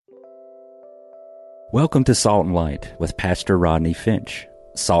Welcome to Salt and Light with Pastor Rodney Finch.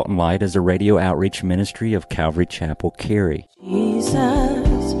 Salt and Light is a radio outreach ministry of Calvary Chapel, Cary.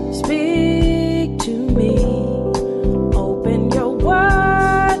 Jesus, speak to me. Open your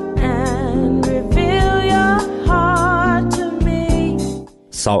word and reveal your heart to me.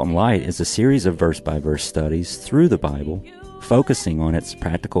 Salt and Light is a series of verse-by-verse studies through the Bible, focusing on its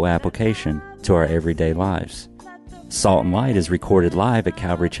practical application to our everyday lives. Salt and Light is recorded live at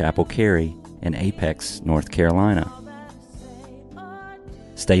Calvary Chapel, Cary in Apex, North Carolina.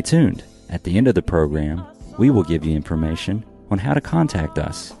 Stay tuned. At the end of the program, we will give you information on how to contact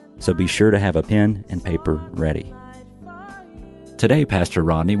us, so be sure to have a pen and paper ready. Today, Pastor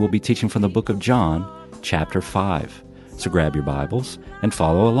Rodney will be teaching from the book of John, chapter 5. So grab your Bibles and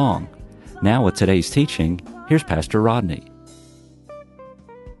follow along. Now with today's teaching, here's Pastor Rodney.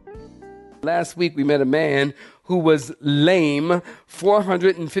 Last week we met a man who was lame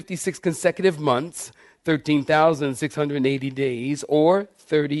 456 consecutive months, 13,680 days, or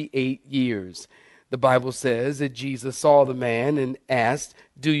 38 years. The Bible says that Jesus saw the man and asked,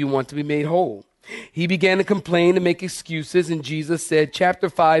 "Do you want to be made whole?" He began to complain and make excuses, and Jesus said, chapter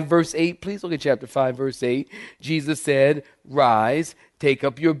 5, verse 8, please look at chapter 5, verse 8. Jesus said, "Rise, take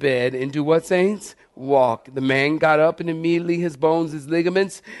up your bed, and do what, saints? Walk." The man got up, and immediately his bones, his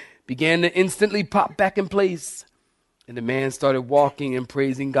ligaments, began to instantly pop back in place. And the man started walking and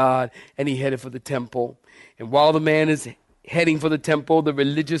praising God, and he headed for the temple. And while the man is heading for the temple, the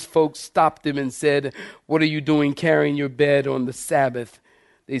religious folks stopped him and said, "What are you doing carrying your bed on the Sabbath?"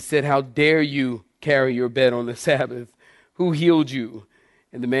 They said, "How dare you carry your bed on the Sabbath? Who healed you?"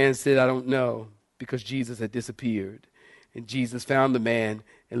 And the man said, "I don't know," because Jesus had disappeared. And Jesus found the man,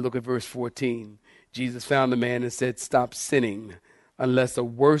 and look at verse 14. Jesus found the man and said, "Stop sinning, unless a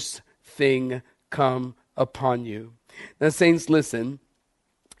worse thing come upon you." Now, saints, listen.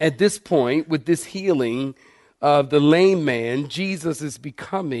 At this point, with this healing of the lame man, Jesus is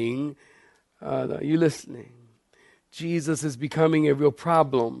becoming, are you listening? Jesus is becoming a real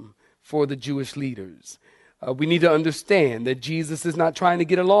problem for the Jewish leaders. We need to understand that Jesus is not trying to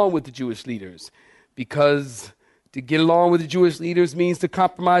get along with the Jewish leaders, because to get along with the Jewish leaders means to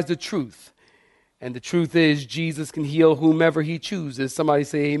compromise the truth. And the truth is, Jesus can heal whomever he chooses. Somebody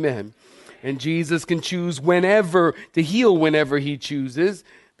say amen. And Jesus can choose whenever to heal whenever he chooses,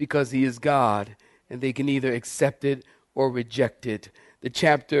 because he is God. And they can either accept it or reject it. The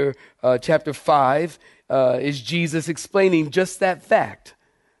chapter 5 is Jesus explaining just that fact,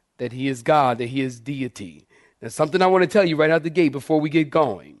 that he is God, that he is deity. Now, something I want to tell you right out the gate before we get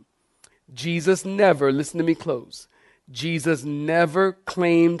going. Jesus never, listen to me close, Jesus never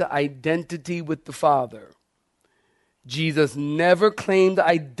claimed identity with the Father. Jesus never claimed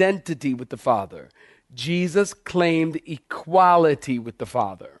identity with the Father. Jesus claimed equality with the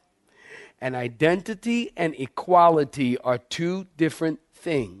Father. And identity and equality are two different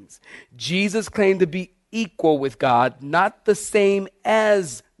things. Jesus claimed to be equal with God, not the same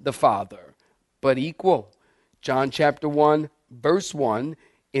as the Father, but equal. John chapter 1, verse 1,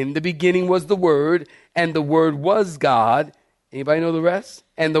 "In the beginning was the Word, and the Word was God." Anybody know the rest?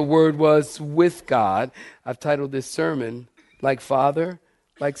 "And the Word was with God." I've titled this sermon, "Like Father,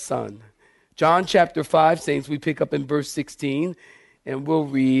 Like Son." John chapter 5, saints, we pick up in verse 16, and we'll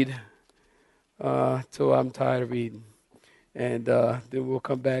read till I'm tired of reading. And then we'll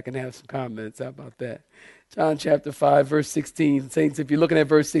come back and have some comments. How about that? John chapter 5, verse 16. Saints, if you're looking at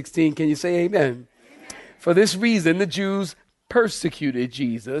verse 16, can you say amen? "For this reason, the Jews persecuted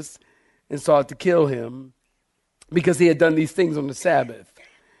Jesus and sought to kill him, because he had done these things on the Sabbath.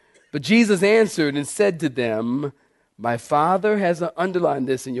 But Jesus answered and said to them, my Father has," underlined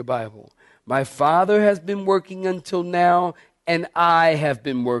this in your Bible, "my Father has been working until now, and I have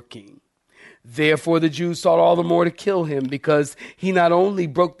been working." Therefore the Jews sought all the more to kill him, because he not only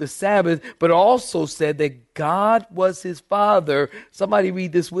broke the Sabbath, but also said that God was his Father. Somebody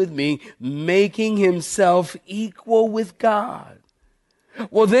read this with me. "Making himself equal with God."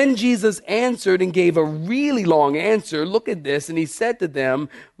 Well, then Jesus answered and gave a really long answer. Look at this. And he said to them,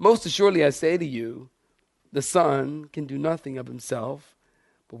 "Most assuredly I say to you, the Son can do nothing of himself,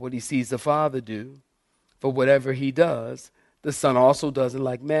 but what he sees the Father do. For whatever he does, the Son also does in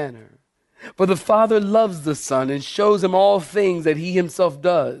like manner. For the Father loves the Son and shows him all things that he himself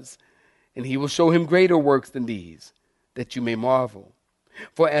does. And he will show him greater works than these, that you may marvel.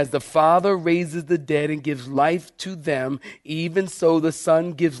 For as the Father raises the dead and gives life to them, even so the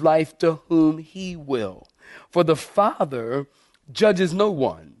Son gives life to whom he will. For the Father judges no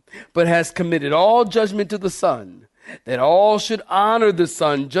one, but has committed all judgment to the Son, that all should honor the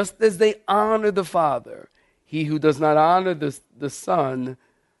Son just as they honor the Father. He who does not honor the Son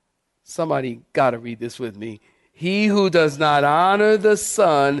Somebody got to read this with me. He who does not honor the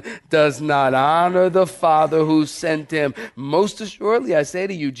Son does not honor the Father who sent him. Most assuredly, I say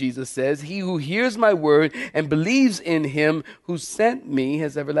to you, Jesus says, he who hears my word and believes in him who sent me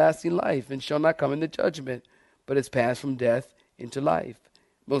has everlasting life and shall not come into judgment, but is passed from death into life.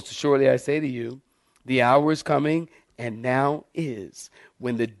 Most assuredly, I say to you, the hour is coming, and now is,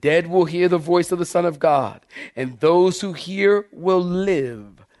 when the dead will hear the voice of the Son of God, and those who hear will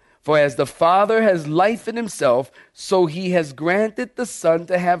live. For as the Father has life in himself, so he has granted the Son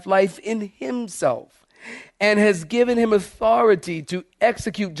to have life in himself, and has given him authority to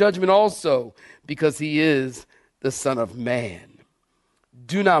execute judgment also, because he is the Son of Man.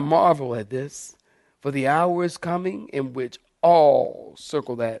 Do not marvel at this, for the hour is coming in which all,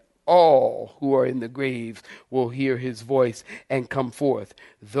 circle that, all who are in the graves will hear his voice and come forth.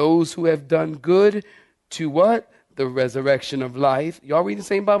 Those who have done good to what? The resurrection of life. Y'all reading the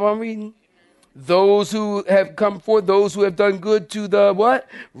same Bible I'm reading? Those who have come forth, those who have done good to the what?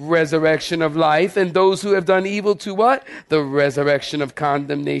 Resurrection of life. And those who have done evil to what? The resurrection of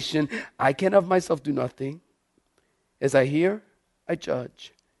condemnation. I can of myself do nothing. As I hear, I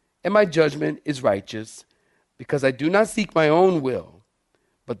judge. And my judgment is righteous, because I do not seek my own will,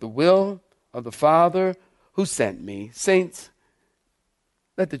 but the will of the Father who sent me. Saints,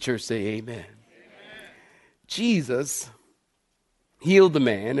 let the church say amen. Jesus healed the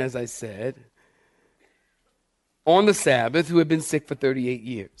man, as I said, on the Sabbath, who had been sick for 38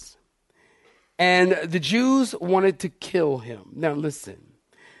 years. And the Jews wanted to kill him. Now listen,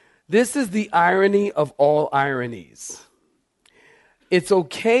 this is the irony of all ironies. It's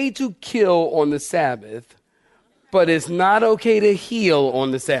okay to kill on the Sabbath, but it's not okay to heal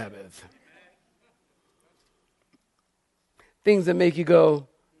on the Sabbath. Things that make you go,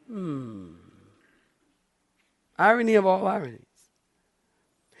 Irony of all ironies.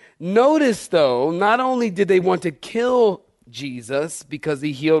 Notice, though, not only did they want to kill Jesus because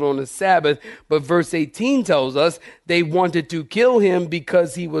he healed on the Sabbath, but verse 18 tells us they wanted to kill him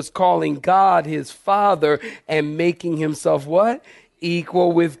because he was calling God his Father and making himself what?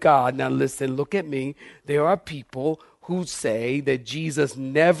 Equal with God. Now listen, look at me. There are people who say that Jesus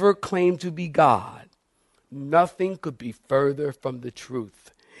never claimed to be God. Nothing could be further from the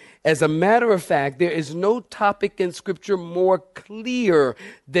truth. As a matter of fact, there is no topic in Scripture more clear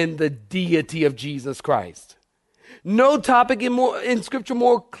than the deity of Jesus Christ. No topic in Scripture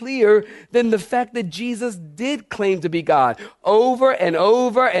more clear than the fact that Jesus did claim to be God. Over and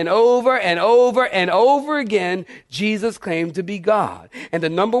over and over and over and over again, Jesus claimed to be God. And the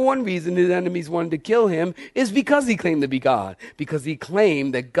number one reason his enemies wanted to kill him is because he claimed to be God. Because he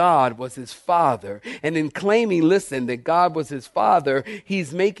claimed that God was his Father. And in claiming, listen, that God was his Father,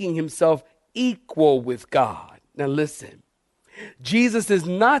 he's making himself equal with God. Now listen, Jesus is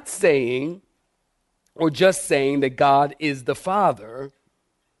not saying, or just saying that God is the Father,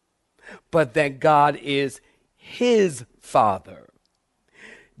 but that God is his Father.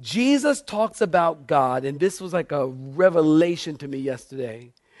 Jesus talks about God, and this was like a revelation to me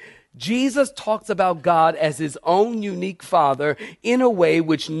yesterday. Jesus talks about God as his own unique Father in a way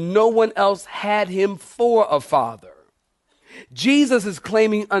which no one else had him for a father. Jesus is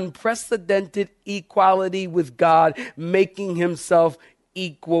claiming unprecedented equality with God, making himself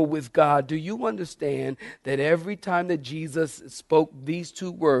equal with God. Do you understand that every time that Jesus spoke these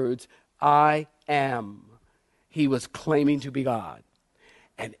two words, I am, he was claiming to be God?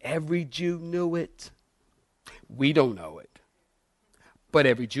 And every Jew knew it. We don't know it, but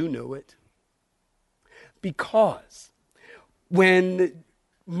every Jew knew it. Because when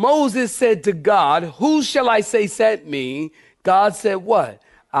Moses said to God, who shall I say sent me? God said what?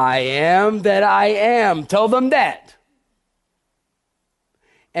 I am that I am. Tell them that.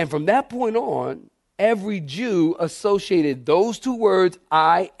 And from that point on, every Jew associated those two words,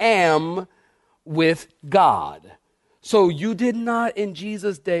 I am, with God. So you did not in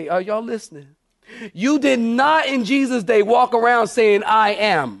Jesus' day, are y'all listening? You did not in Jesus' day walk around saying, I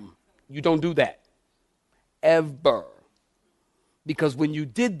am. You don't do that. Ever. Because when you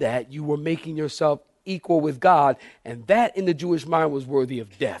did that, you were making yourself equal with God, and that in the Jewish mind was worthy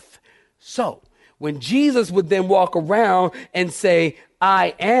of death. So when Jesus would then walk around and say,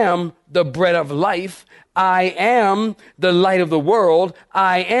 I am the bread of life, I am the light of the world,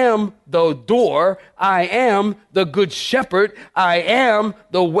 I am the door, I am the good shepherd, I am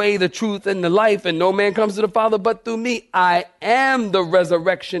the way, the truth, and the life, and no man comes to the Father but through me. I am the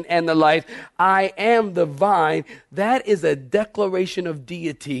resurrection and the life. I am the vine. That is a declaration of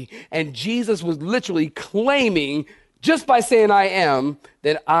deity. And Jesus was literally claiming, just by saying I am,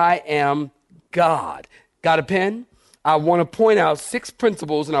 that I am God. Got a pen? I want to point out 6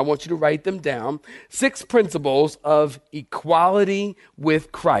 principles, and I want you to write them down. 6 principles of equality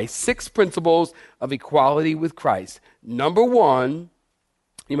with Christ. 6 principles of equality with Christ. Number 1,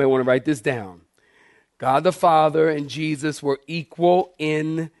 you may want to write this down. God the Father and Jesus were equal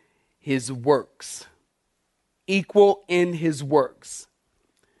in his works. Equal in his works.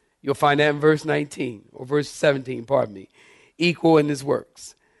 You'll find that in verse 19, or verse 17, pardon me. Equal in his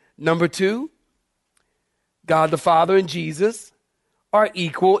works. Number 2, God the Father and Jesus are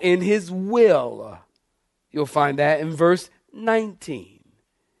equal in his will. You'll find that in verse 19.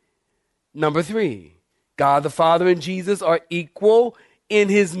 Number 3, God the Father and Jesus are equal in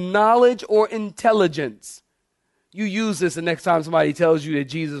his knowledge or intelligence. You use this the next time somebody tells you that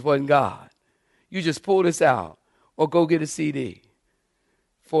Jesus wasn't God. You just pull this out or go get a CD.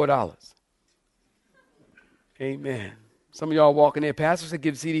 $4. Amen. Some of y'all walking there, pastor said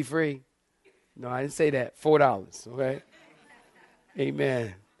give CD free. No, I didn't say that. $4, okay?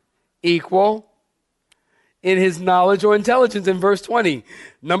 Amen. Equal in his knowledge or intelligence in verse 20.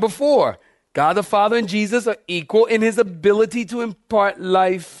 Number 4, God the Father and Jesus are equal in his ability to impart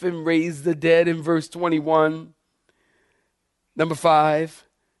life and raise the dead in verse 21. Number 5,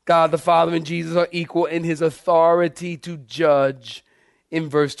 God the Father and Jesus are equal in his authority to judge in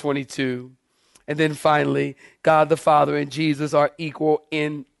verse 22. And then finally, God the Father and Jesus are equal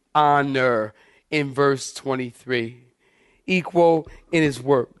in honor in verse 23. Equal in his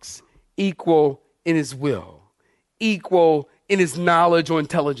works, equal in his will, equal in his knowledge or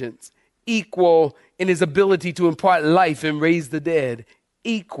intelligence, equal in his ability to impart life and raise the dead,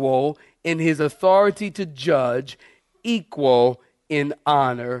 equal in his authority to judge, equal in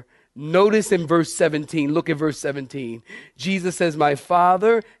honor. Notice in verse 17, look at verse 17. Jesus says, my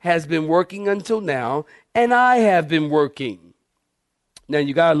Father has been working until now, and I have been working. Now,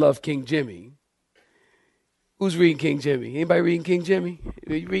 you got to love King Jimmy. Who's reading King Jimmy? Anybody reading King Jimmy?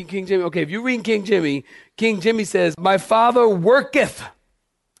 You reading King Jimmy? Okay, if you're reading King Jimmy says, my Father worketh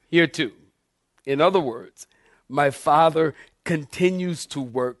here too. In other words, my Father continues to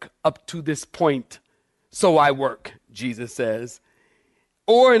work up to this point. So I work, Jesus says.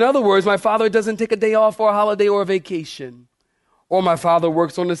 Or in other words, my Father doesn't take a day off or a holiday or a vacation. Or my Father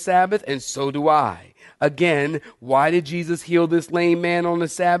works on the Sabbath, and so do I. Again, why did Jesus heal this lame man on the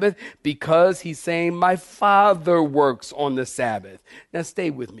Sabbath? Because he's saying, my Father works on the Sabbath. Now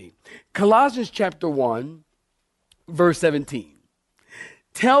stay with me. Colossians chapter 1, verse 17,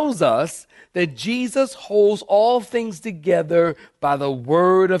 tells us that Jesus holds all things together by the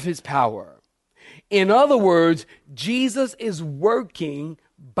word of his power. In other words, Jesus is working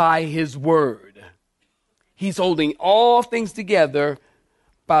by his word. He's holding all things together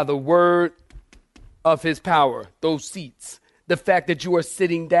by the word of his power. Those seats, the fact that you are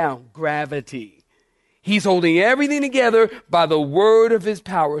sitting down, gravity. He's holding everything together by the word of his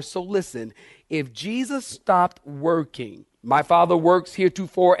power. So listen, if Jesus stopped working, my Father works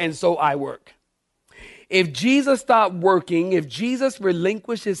heretofore, and so I work. If Jesus stopped working, if Jesus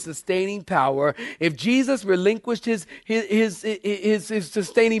relinquished his sustaining power, if Jesus relinquished his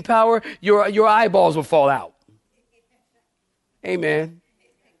sustaining power, your eyeballs will fall out. Amen.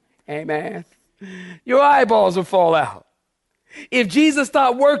 Amen. Your eyeballs will fall out. If Jesus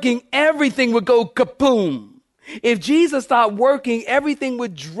stopped working, everything would go kaboom. If Jesus stopped working, everything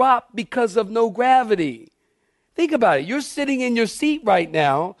would drop because of no gravity. Think about it. You're sitting in your seat right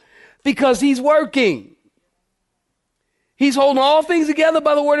now because he's working. He's holding all things together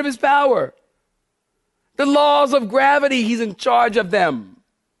by the word of his power. The laws of gravity, he's in charge of them.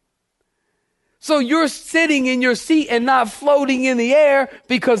 So you're sitting in your seat and not floating in the air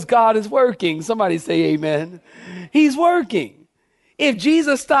because God is working. Somebody say amen. He's working. If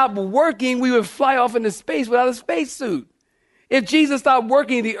Jesus stopped working, we would fly off into space without a spacesuit. If Jesus stopped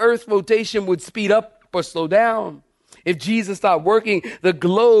working, the Earth's rotation would speed up or slow down. If Jesus stopped working, the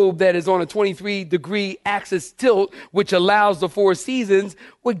globe that is on a 23-degree axis tilt, which allows the 4 seasons,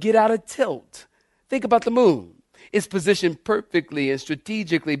 would get out of tilt. Think about the moon. It's positioned perfectly and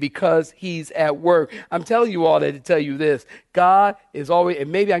strategically because he's at work. I'm telling you all that to tell you this. God is always,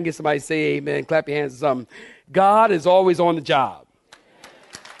 and maybe I can get somebody to say amen, clap your hands or something. God is always on the job.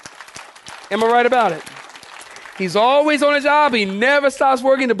 Am I right about it? He's always on a job. He never stops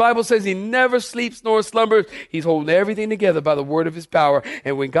working. The Bible says he never sleeps nor slumbers. He's holding everything together by the word of his power.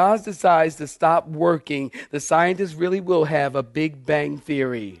 And when God decides to stop working, the scientists really will have a Big Bang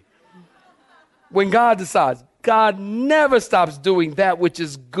theory. When God decides, God never stops doing that which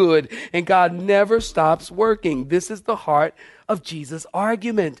is good, and God never stops working. This is the heart of Jesus'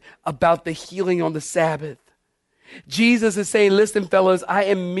 argument about the healing on the Sabbath. Jesus is saying, listen, fellas, I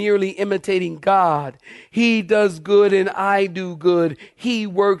am merely imitating God. He does good and I do good. He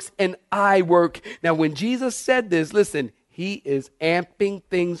works and I work. Now, when Jesus said this, listen, he is amping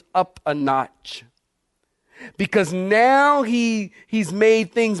things up a notch. Because now he's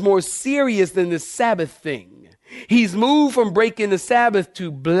made things more serious than the Sabbath thing. He's moved from breaking the Sabbath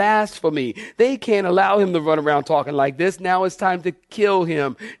to blasphemy. They can't allow him to run around talking like this. Now it's time to kill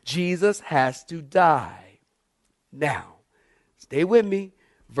him. Jesus has to die. Now, stay with me.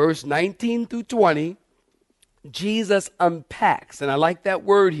 Verse 19 through 20, Jesus unpacks, and I like that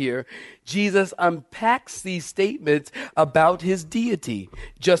word here. Jesus unpacks these statements about his deity.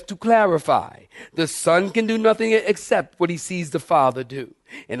 Just to clarify, the Son can do nothing except what he sees the Father do.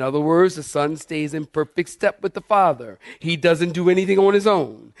 In other words, the Son stays in perfect step with the Father. He doesn't do anything on his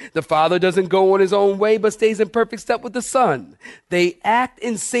own. The Father doesn't go on his own way, but stays in perfect step with the Son. They act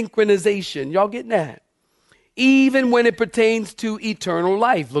in synchronization. Y'all getting that? Even when it pertains to eternal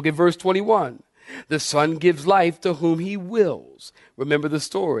life. Look at verse 21. The Son gives life to whom he wills. Remember the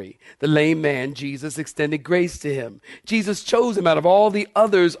story. The lame man, Jesus extended grace to him. Jesus chose him out of all the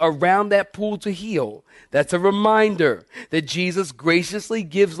others around that pool to heal. That's a reminder that Jesus graciously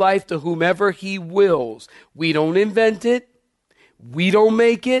gives life to whomever he wills. We don't invent it. We don't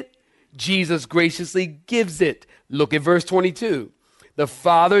make it. Jesus graciously gives it. Look at verse 22. The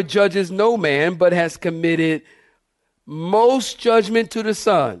Father judges no man, but has committed most judgment to the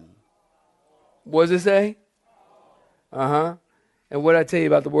Son. What does it say? And what did I tell you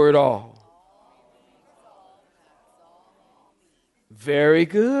about the word all? Very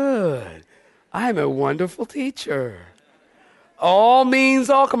good. I'm a wonderful teacher. All means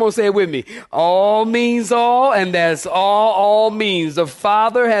all. Come on, say it with me. All means all, and that's all means. The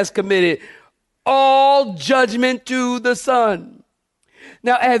Father has committed all judgment to the Son.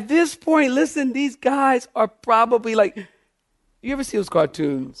 Now, at this point, listen, these guys are probably like, you ever see those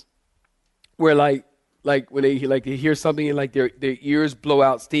cartoons where like when they hear something and like their ears blow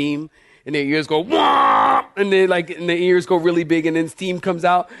out steam and their ears go, wah! And then and their ears go really big and then steam comes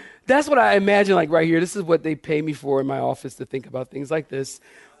out? That's what I imagine like right here. This is what they pay me for in my office to think about things like this.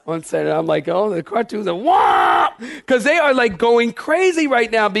 On Saturday, I'm like, oh, the cartoons are wah! Because they are like going crazy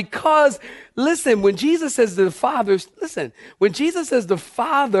right now because, listen, when Jesus says the Father, when Jesus says the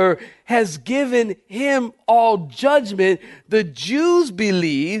Father has given him all judgment, the Jews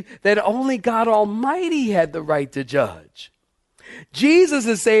believe that only God Almighty had the right to judge. Jesus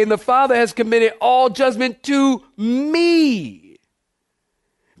is saying the Father has committed all judgment to me.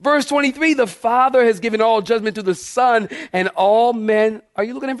 Verse 23, the Father has given all judgment to the Son, and all men, are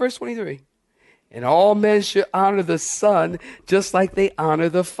you looking at verse 23? And all men should honor the Son just like they honor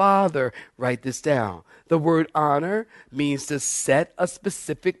the Father. Write this down. The word honor means to set a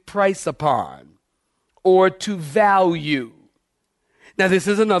specific price upon or to value. Now, this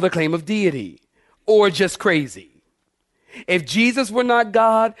is another claim of deity or just crazy. If Jesus were not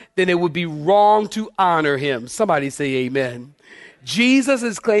God, then it would be wrong to honor him. Somebody say amen. Jesus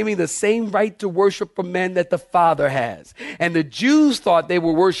is claiming the same right to worship from men that the Father has. And the Jews thought they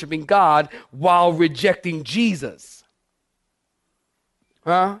were worshiping God while rejecting Jesus.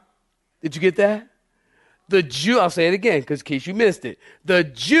 Huh? Did you get that? I'll say it again because in case you missed it. The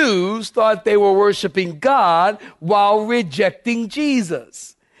Jews thought they were worshiping God while rejecting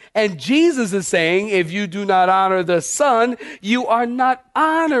Jesus. And Jesus is saying, if you do not honor the Son, you are not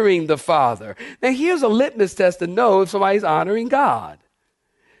honoring the Father. Now, here's a litmus test to know if somebody's honoring God.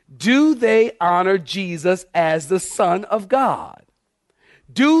 Do they honor Jesus as the Son of God?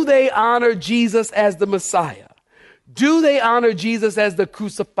 Do they honor Jesus as the Messiah? Do they honor Jesus as the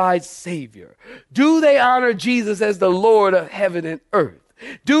crucified Savior? Do they honor Jesus as the Lord of heaven and earth?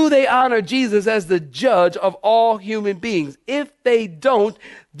 Do they honor Jesus as the judge of all human beings? If they don't,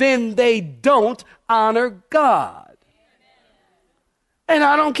 then they don't honor God. And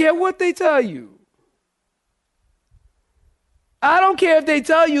I don't care what they tell you. I don't care if they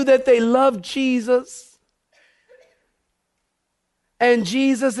tell you that they love Jesus and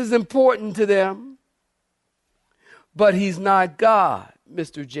Jesus is important to them, but he's not God,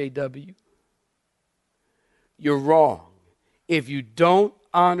 Mr. JW. You're wrong. If you don't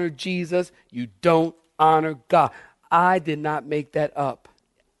honor Jesus, you don't honor God. I did not make that up.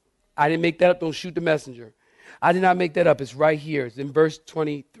 I didn't make that up. Don't shoot the messenger. I did not make that up. It's right here. It's in verse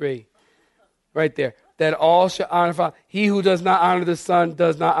 23. Right there. That all shall honor Father. He who does not honor the Son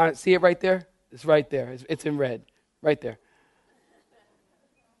does not honor. See it right there? It's right there. It's in red. Right there.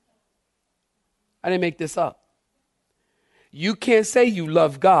 I didn't make this up. You can't say you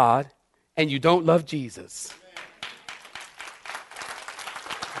love God and you don't love Jesus.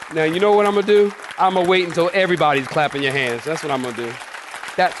 Now, you know what I'm going to do? I'm going to wait until everybody's clapping your hands. That's what I'm going to do.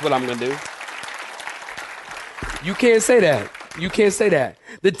 That's what I'm going to do. You can't say that. You can't say that.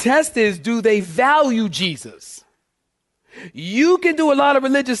 The test is, do they value Jesus? You can do a lot of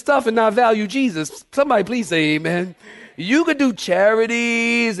religious stuff and not value Jesus. Somebody please say amen. You could do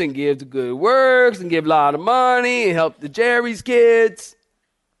charities and give to good works and give a lot of money and help the Jerry's kids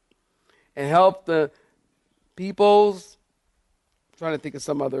and help the peoples. I'm trying to think of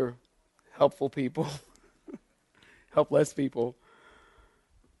some other helpful people. Help less people.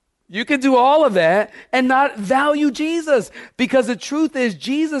 You can do all of that and not value Jesus, because the truth is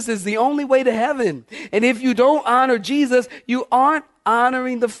Jesus is the only way to heaven. And if you don't honor Jesus, you aren't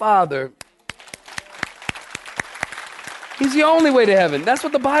honoring the Father. He's the only way to heaven. That's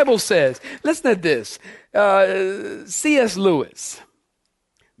what the Bible says. Listen to this. C.S. Lewis,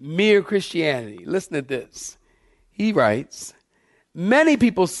 Mere Christianity. Listen to this. He writes, many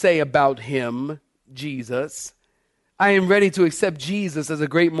people say about him, Jesus, I am ready to accept Jesus as a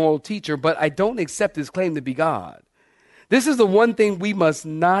great moral teacher, but I don't accept his claim to be God. This is the one thing we must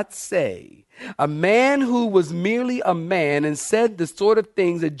not say. A man who was merely a man and said the sort of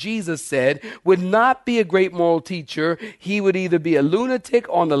things that Jesus said would not be a great moral teacher. He would either be a lunatic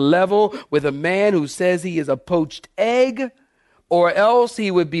on the level with a man who says he is a poached egg, or else he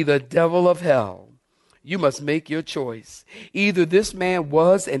would be the devil of hell. You must make your choice. Either this man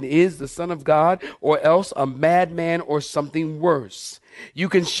was and is the Son of God, or else a madman or something worse. You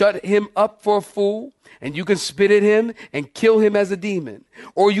can shut him up for a fool, and you can spit at him and kill him as a demon.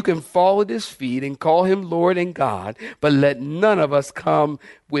 Or you can fall at his feet and call him Lord and God, but let none of us come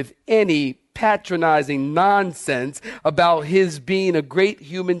with any patronizing nonsense about his being a great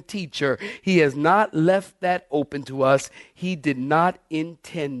human teacher. He has not left that open to us. He did not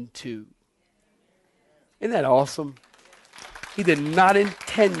intend to. Isn't that awesome? He did not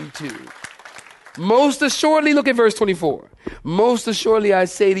intend to. Most assuredly, look at verse 24. Most assuredly, I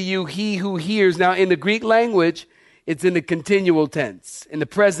say to you, he who hears. Now, in the Greek language, it's in the continual tense, in the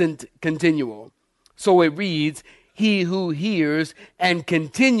present continual. So it reads, he who hears and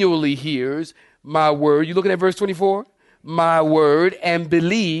continually hears my word. You looking at verse 24? My word, and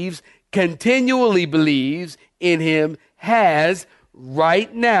believes, continually believes in him, has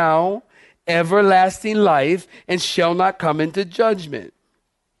right now everlasting life and shall not come into judgment.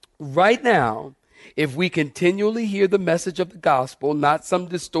 Right now, if we continually hear the message of the gospel, not some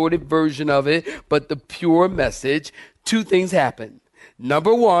distorted version of it, but the pure message, two things happen.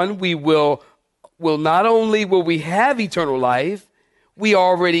 Number one, we will not only will we have eternal life, we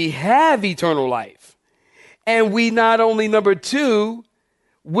already have eternal life. And we not only, number two,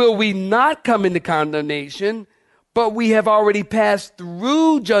 will we not come into condemnation, but we have already passed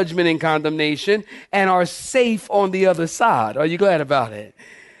through judgment and condemnation and are safe on the other side. Are you glad about it?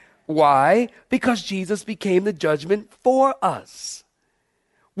 Why? Because Jesus became the judgment for us.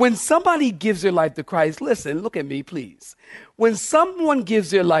 When somebody gives their life to Christ, listen, look at me, please. When someone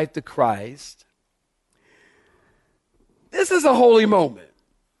gives their life to Christ, this is a holy moment.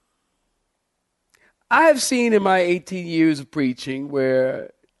 I have seen in my 18 years of preaching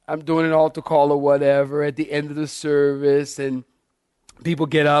where I'm doing an altar call or whatever at the end of the service, and people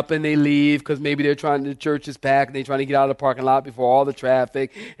get up and they leave because maybe the church is packed and they're trying to get out of the parking lot before all the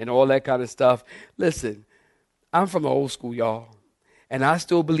traffic and all that kind of stuff. Listen, I'm from the old school, y'all, and I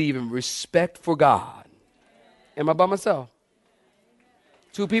still believe in respect for God. Am I by myself?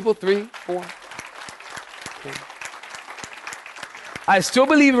 2 people, 3, 4. Okay. I still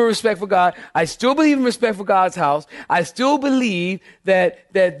believe in respect for God. I still believe in respect for God's house. I still believe that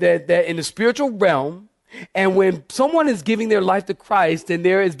in the spiritual realm, and when someone is giving their life to Christ and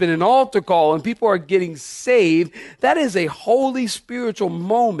there has been an altar call and people are getting saved, that is a holy spiritual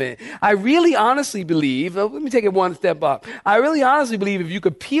moment. I really honestly believe, let me take it one step up. I really honestly believe if you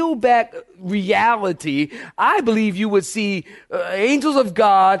could peel back reality, I believe you would see angels of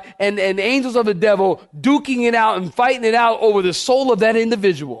God and angels of the devil duking it out and fighting it out over the soul of that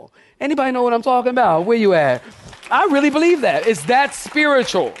individual. Anybody know what I'm talking about? Where you at? I really believe that. It's that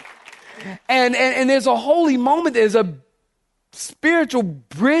spiritual. And there's a holy moment. There's a spiritual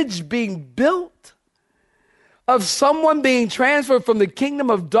bridge being built of someone being transferred from the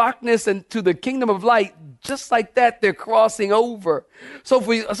kingdom of darkness and to the kingdom of light. Just like that, they're crossing over. So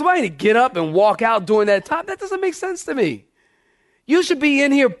for somebody to get up and walk out during that time, that doesn't make sense to me. You should be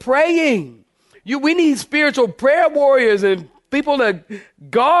in here praying. We need spiritual prayer warriors and people to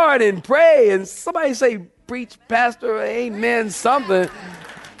guard and pray. And somebody say, preach, pastor, amen, something.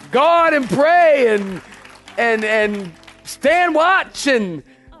 Guard and pray and stand watch, and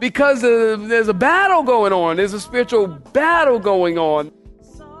because there's a battle going on. There's a spiritual battle going on.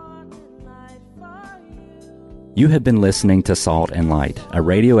 You have been listening to Salt and Light, a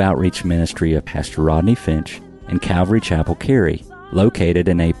radio outreach ministry of Pastor Rodney Finch and Calvary Chapel, Cary, located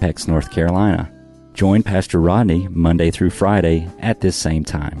in Apex, North Carolina. Join Pastor Rodney Monday through Friday at this same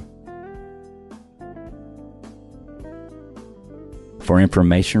time. For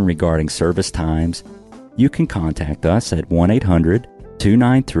information regarding service times, you can contact us at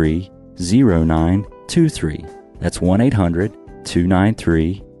 1-800-293-0923. That's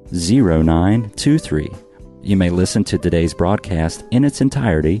 1-800-293-0923. You may listen to today's broadcast in its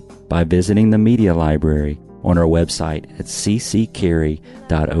entirety by visiting the media library on our website at cccary.org.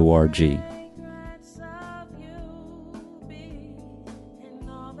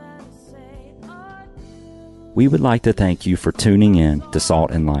 We would like to thank you for tuning in to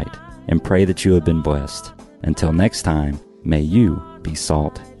Salt and Light and pray that you have been blessed. Until next time, may you be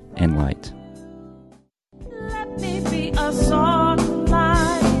salt and light.